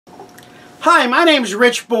Hi, my name's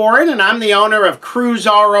Rich Boren, and I'm the owner of Cruise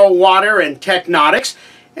RO Water and Technautics.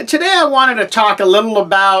 And today I wanted to talk a little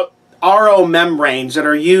about RO membranes that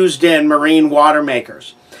are used in marine water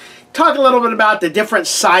makers. Talk a little bit about the different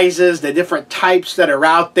sizes, the different types that are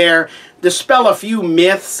out there, dispel a few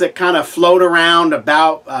myths that kind of float around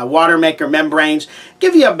about water maker membranes,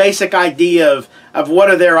 give you a basic idea of what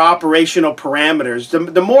are their operational parameters.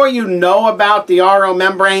 The more you know about the RO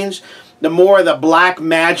membranes, the more the black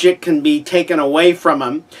magic can be taken away from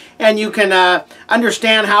them, and you can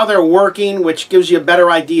understand how they're working, which gives you a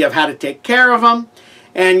better idea of how to take care of them,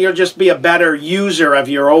 and you'll just be a better user of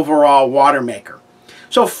your overall water maker.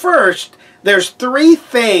 So first, there's three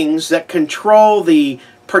things that control the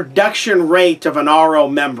production rate of an RO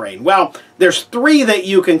membrane. Well, there's three that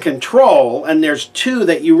you can control, and there's two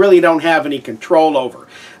that you really don't have any control over.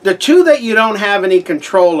 The two that you don't have any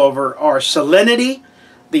control over are salinity,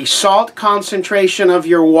 the salt concentration of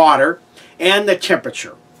your water, and the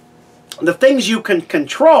temperature. The things you can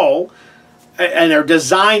control and are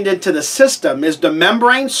designed into the system is the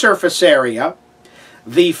membrane surface area,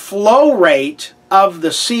 the flow rate of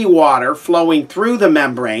the seawater flowing through the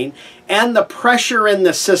membrane, and the pressure in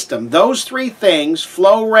the system. Those three things,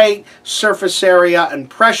 flow rate, surface area, and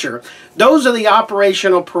pressure, those are the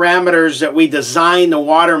operational parameters that we design the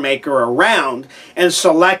water maker around and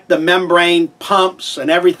select the membrane pumps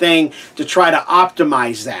and everything to try to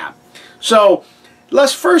optimize that. So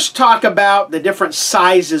let's first talk about the different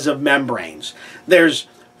sizes of membranes. There's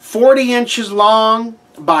 40 inches long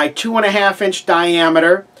by 2.5 inch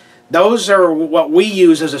diameter. Those are what we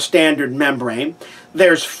use as a standard membrane.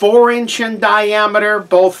 There's 4 inch in diameter,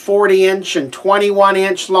 both 40 inch and 21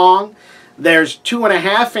 inch long. There's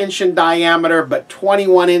 2.5 inch in diameter, but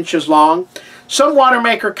 21 inches long. Some water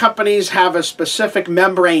maker companies have a specific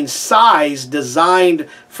membrane size designed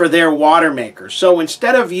for their water maker. So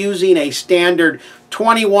instead of using a standard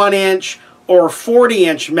 21 inch or 40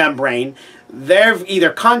 inch membrane, they've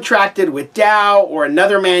either contracted with Dow or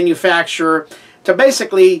another manufacturer to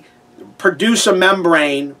basically produce a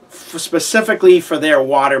membrane specifically for their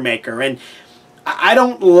water maker. And I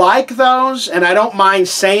don't like those, and I don't mind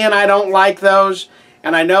saying I don't like those.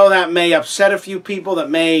 And I know that may upset a few people that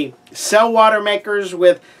may sell water makers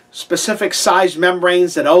with specific size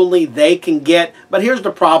membranes that only they can get. But here's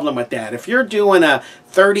the problem with that. If you're doing a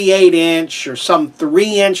 38 inch or some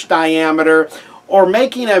 3 inch diameter, or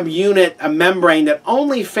making a unit, a membrane that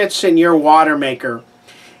only fits in your water maker,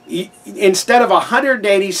 instead of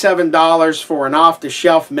 $187 for an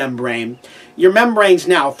off-the-shelf membrane, your membrane's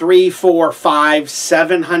now $300, $400,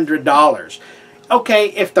 $500, $700. Okay,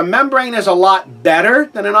 if the membrane is a lot better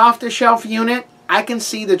than an off-the-shelf unit, I can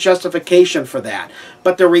see the justification for that.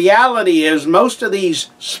 But the reality is most of these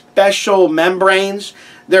special membranes,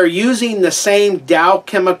 they're using the same Dow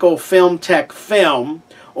Filmtec film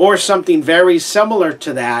or something very similar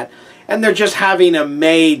to that, and they're just having them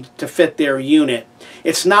made to fit their unit.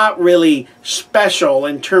 It's not really special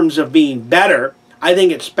in terms of being better. I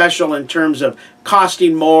think it's special in terms of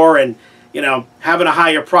costing more and, you know, having a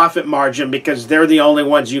higher profit margin because they're the only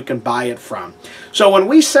ones you can buy it from. So when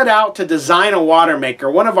we set out to design a water maker,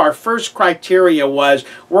 one of our first criteria was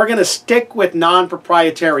we're going to stick with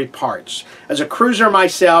non-proprietary parts. As a cruiser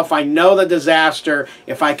myself, I know the disaster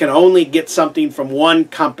if I can only get something from one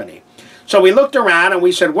company. So we looked around and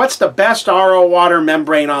we said, what's the best RO water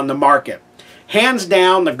membrane on the market? Hands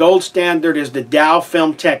down, the gold standard is the Dow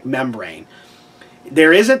Filmtec Membrane.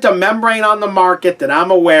 There isn't a membrane on the market that I'm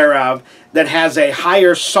aware of that has a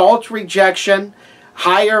higher salt rejection,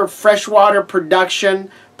 higher freshwater production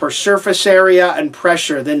per surface area and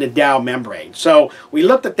pressure than the Dow membrane. So we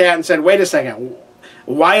looked at that and said, wait a second,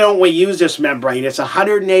 why don't we use this membrane? It's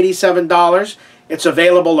 $187. It's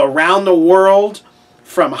available around the world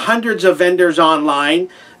from hundreds of vendors online.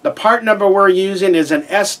 The part number we're using is an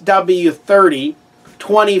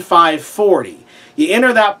SW30-2540. You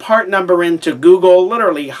enter that part number into Google,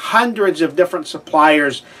 literally hundreds of different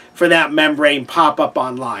suppliers for that membrane pop up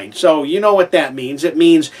online. So you know what that means. It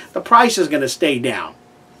means the price is going to stay down.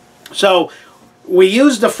 So we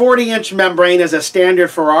use the 40 inch membrane as a standard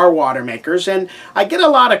for our water makers, and I get a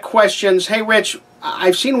lot of questions, hey Rich,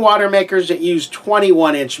 I've seen water makers that use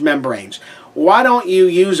 21 inch membranes. Why don't you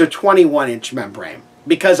use a 21 inch membrane?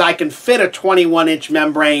 Because I can fit a 21 inch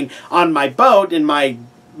membrane on my boat in my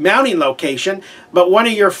mounting location, but one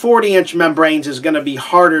of your 40 inch membranes is going to be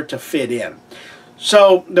harder to fit in.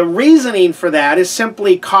 So the reasoning for that is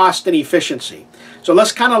simply cost and efficiency. So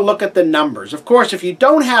let's kind of look at the numbers. Of course, if you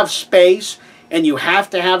don't have space and you have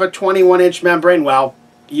to have a 21 inch membrane, well,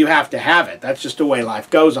 you have to have it. That's just the way life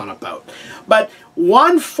goes on a boat. But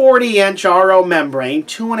one 40-inch RO membrane,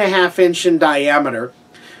 2.5-inch in diameter,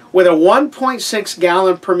 with a 1.6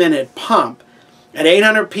 gallon per minute pump at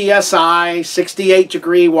 800 psi, 68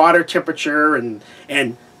 degree water temperature,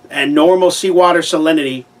 and normal seawater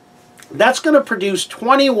salinity, that's going to produce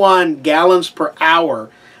 21 gallons per hour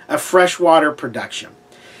of freshwater production.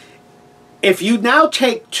 If you now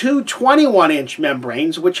take two 21-inch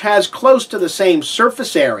membranes, which has close to the same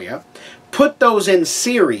surface area, put those in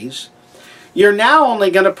series, you're now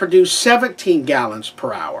only going to produce 17 gallons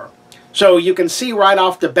per hour. So you can see right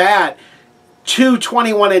off the bat, two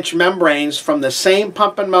 21-inch membranes from the same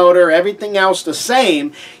pump and motor, everything else the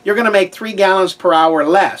same, you're going to make 3 gallons per hour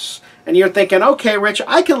less. And you're thinking, okay, Rich,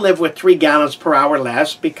 I can live with 3 gallons per hour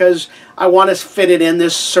less because I want to fit it in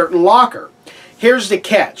this certain locker. Here's the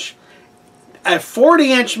catch. A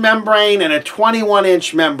 40-inch membrane and a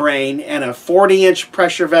 21-inch membrane and a 40-inch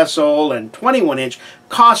pressure vessel and 21-inch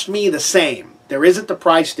cost me the same. There isn't the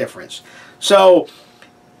price difference. So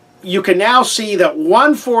you can now see that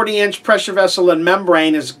one 40-inch pressure vessel and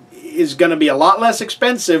membrane is going to be a lot less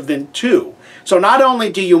expensive than two. So not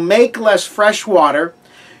only do you make less fresh water,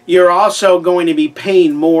 you're also going to be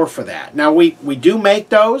paying more for that. Now we do make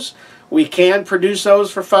those. We can produce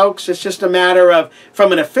those for folks. It's just a matter of,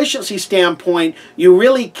 from an efficiency standpoint, you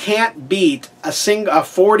really can't beat a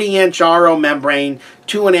 40-inch RO membrane,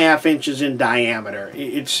 2.5 inches in diameter.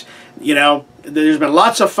 It's, you know, there's been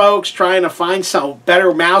lots of folks trying to find some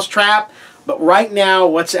better mousetrap, but right now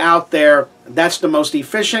what's out there, that's the most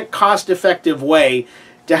efficient, cost-effective way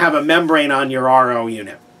to have a membrane on your RO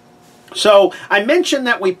unit. So I mentioned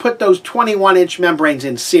that we put those 21-inch membranes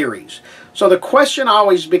in series. So the question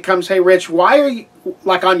always becomes, hey Rich, why are you,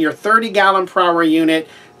 like on your 30-gallon per hour unit,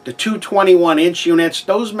 the two 21-inch units,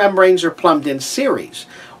 those membranes are plumbed in series.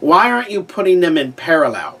 Why aren't you putting them in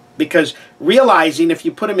parallel? Because realizing if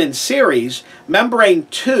you put them in series, membrane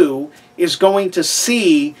 2 is going to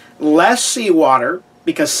see less seawater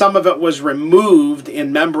because some of it was removed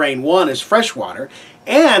in membrane 1 as fresh water,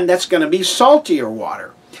 and that's going to be saltier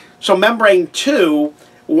water. So membrane 2,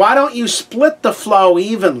 why don't you split the flow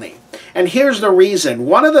evenly? And here's the reason.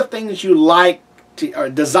 One of the things you like to, or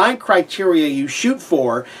design criteria you shoot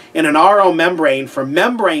for in an RO membrane for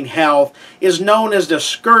membrane health is known as the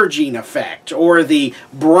scourging effect or the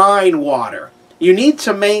brine water. You need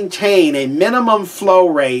to maintain a minimum flow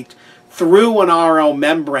rate through an RO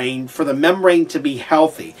membrane for the membrane to be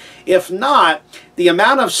healthy. If not, the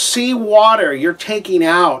amount of seawater you're taking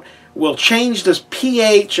out will change this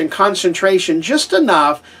pH and concentration just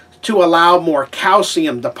enough to allow more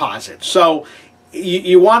calcium deposits. So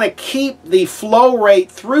you want to keep the flow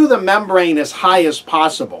rate through the membrane as high as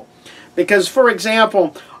possible. Because, for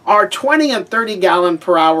example, our 20 and 30 gallon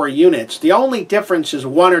per hour units, the only difference is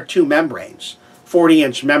 1 or 2 membranes,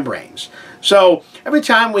 40-inch membranes. So every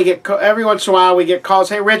once in a while we get calls,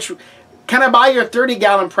 hey Rich, can I buy your 30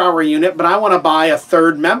 gallon per hour unit, but I want to buy a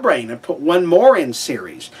third membrane and put one more in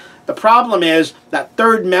series. The problem is that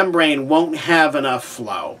third membrane won't have enough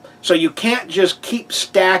flow. So you can't just keep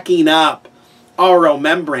stacking up RO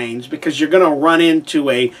membranes because you're going to run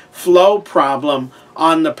into a flow problem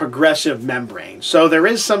on the progressive membrane. So there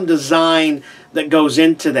is some design that goes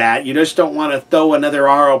into that. You just don't want to throw another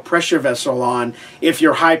RO pressure vessel on if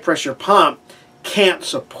your high pressure pump can't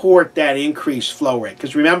support that increased flow rate.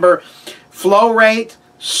 Because remember, flow rate,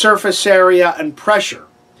 surface area, and pressure.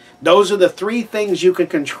 Those are the 3 things you can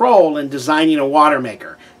control in designing a water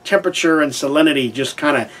maker. Temperature and salinity just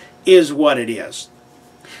kind of is what it is.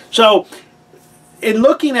 So in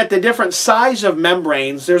looking at the different size of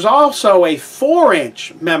membranes, there's also a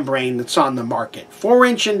 4-inch membrane that's on the market.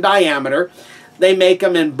 4-inch in diameter. They make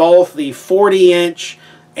them in both the 40-inch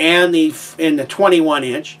and the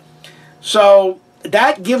 21-inch. So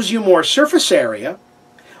that gives you more surface area,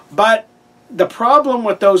 but the problem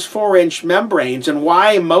with those 4-inch membranes and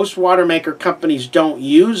why most water maker companies don't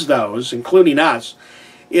use those, including us,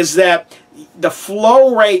 is that the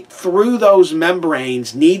flow rate through those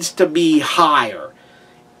membranes needs to be higher.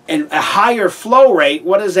 And a higher flow rate,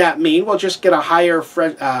 what does that mean? Well, just get a higher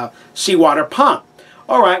seawater pump.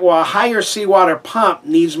 All right, well, a higher seawater pump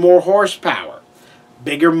needs more horsepower,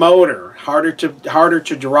 bigger motor, harder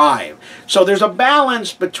to drive. So there's a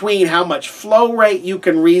balance between how much flow rate you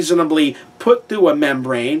can reasonably put through a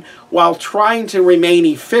membrane while trying to remain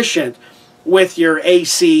efficient with your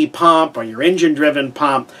AC pump or your engine-driven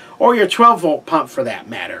pump or your 12-volt pump for that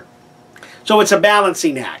matter. So it's a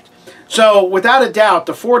balancing act. So without a doubt,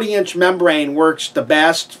 the 40-inch membrane works the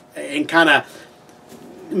best and kind of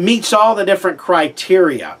meets all the different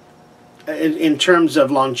criteria in terms of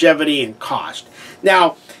longevity and cost.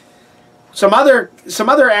 Now, Some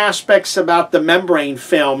other aspects about the membrane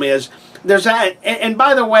film is and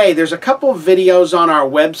by the way, there's a couple of videos on our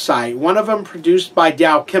website. One of them produced by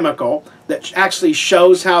Dow Chemical that actually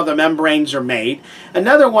shows how the membranes are made.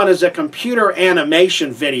 Another one is a computer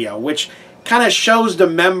animation video which kind of shows the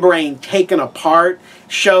membrane taken apart,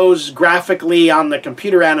 shows graphically on the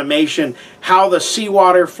computer animation how the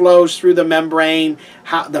seawater flows through the membrane,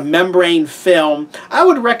 how the membrane film. I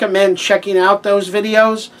would recommend checking out those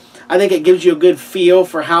videos. I think it gives you a good feel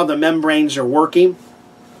for how the membranes are working.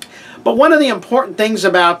 But one of the important things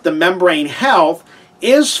about the membrane health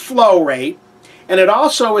is flow rate, and it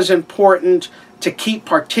also is important to keep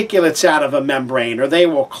particulates out of a membrane or they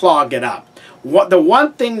will clog it up. The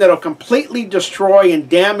one thing that will completely destroy and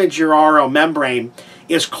damage your RO membrane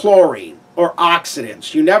is chlorine or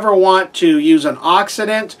oxidants. You never want to use an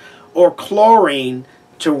oxidant or chlorine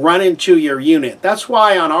to run into your unit. That's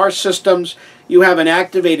why on our systems you have an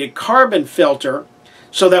activated carbon filter,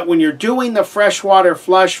 so that when you're doing the freshwater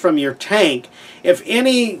flush from your tank, if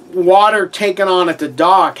any water taken on at the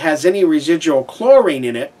dock has any residual chlorine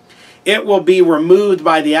in it, it will be removed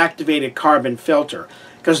by the activated carbon filter.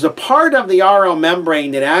 Because the part of the RO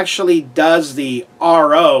membrane that actually does the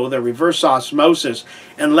RO, the reverse osmosis,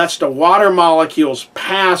 and lets the water molecules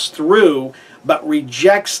pass through but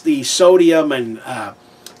rejects the sodium and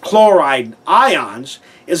chloride ions,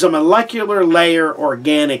 is a molecular layer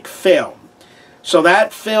organic film. So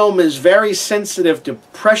that film is very sensitive to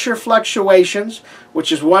pressure fluctuations,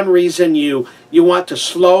 which is one reason you want to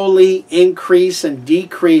slowly increase and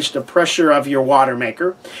decrease the pressure of your water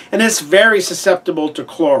maker. And it's very susceptible to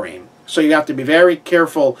chlorine. So you have to be very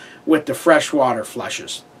careful with the freshwater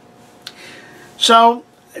flushes. So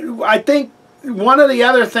I think one of the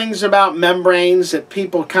other things about membranes that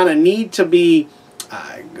people kind of need to be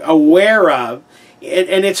aware of,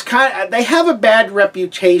 and it's they have a bad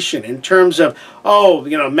reputation in terms of, oh,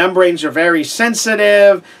 you know, membranes are very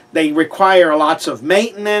sensitive, they require lots of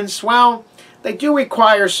maintenance. Well, they do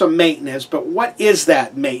require some maintenance, but what is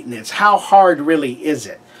that maintenance? How hard really is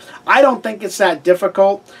it? I don't think it's that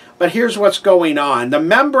difficult, but here's what's going on. The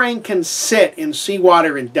membrane can sit in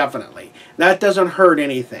seawater indefinitely. That doesn't hurt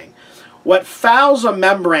anything. What fouls a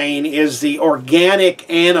membrane is the organic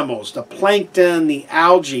animals, the plankton, the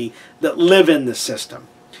algae that live in the system.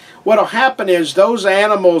 What will happen is those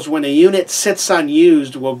animals, when a unit sits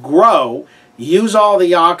unused, will grow, use all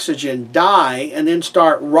the oxygen, die, and then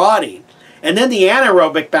start rotting. And then the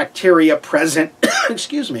anaerobic bacteria present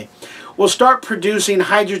excuse me, will start producing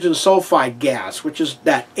hydrogen sulfide gas, which is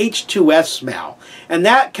that H2S smell. And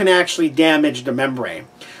that can actually damage the membrane.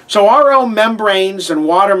 So RO membranes and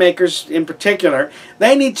water makers in particular,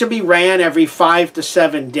 they need to be ran every 5 to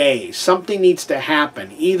 7 days. Something needs to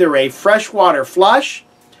happen. Either a freshwater flush,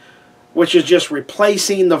 which is just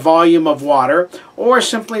replacing the volume of water, or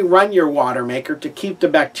simply run your water maker to keep the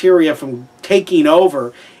bacteria from taking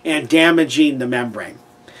over and damaging the membrane.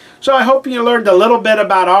 So I hope you learned a little bit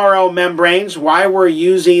about RO membranes, why we're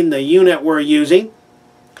using the unit we're using.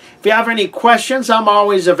 If you have any questions, I'm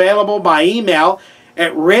always available by email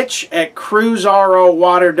at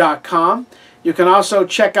rich@cruiserowater.com. You can also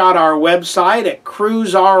check out our website at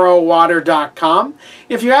cruiserowater.com.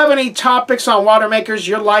 If you have any topics on water makers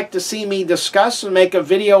you'd like to see me discuss and make a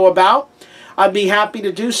video about, I'd be happy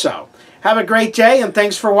to do so. Have a great day and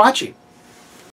thanks for watching.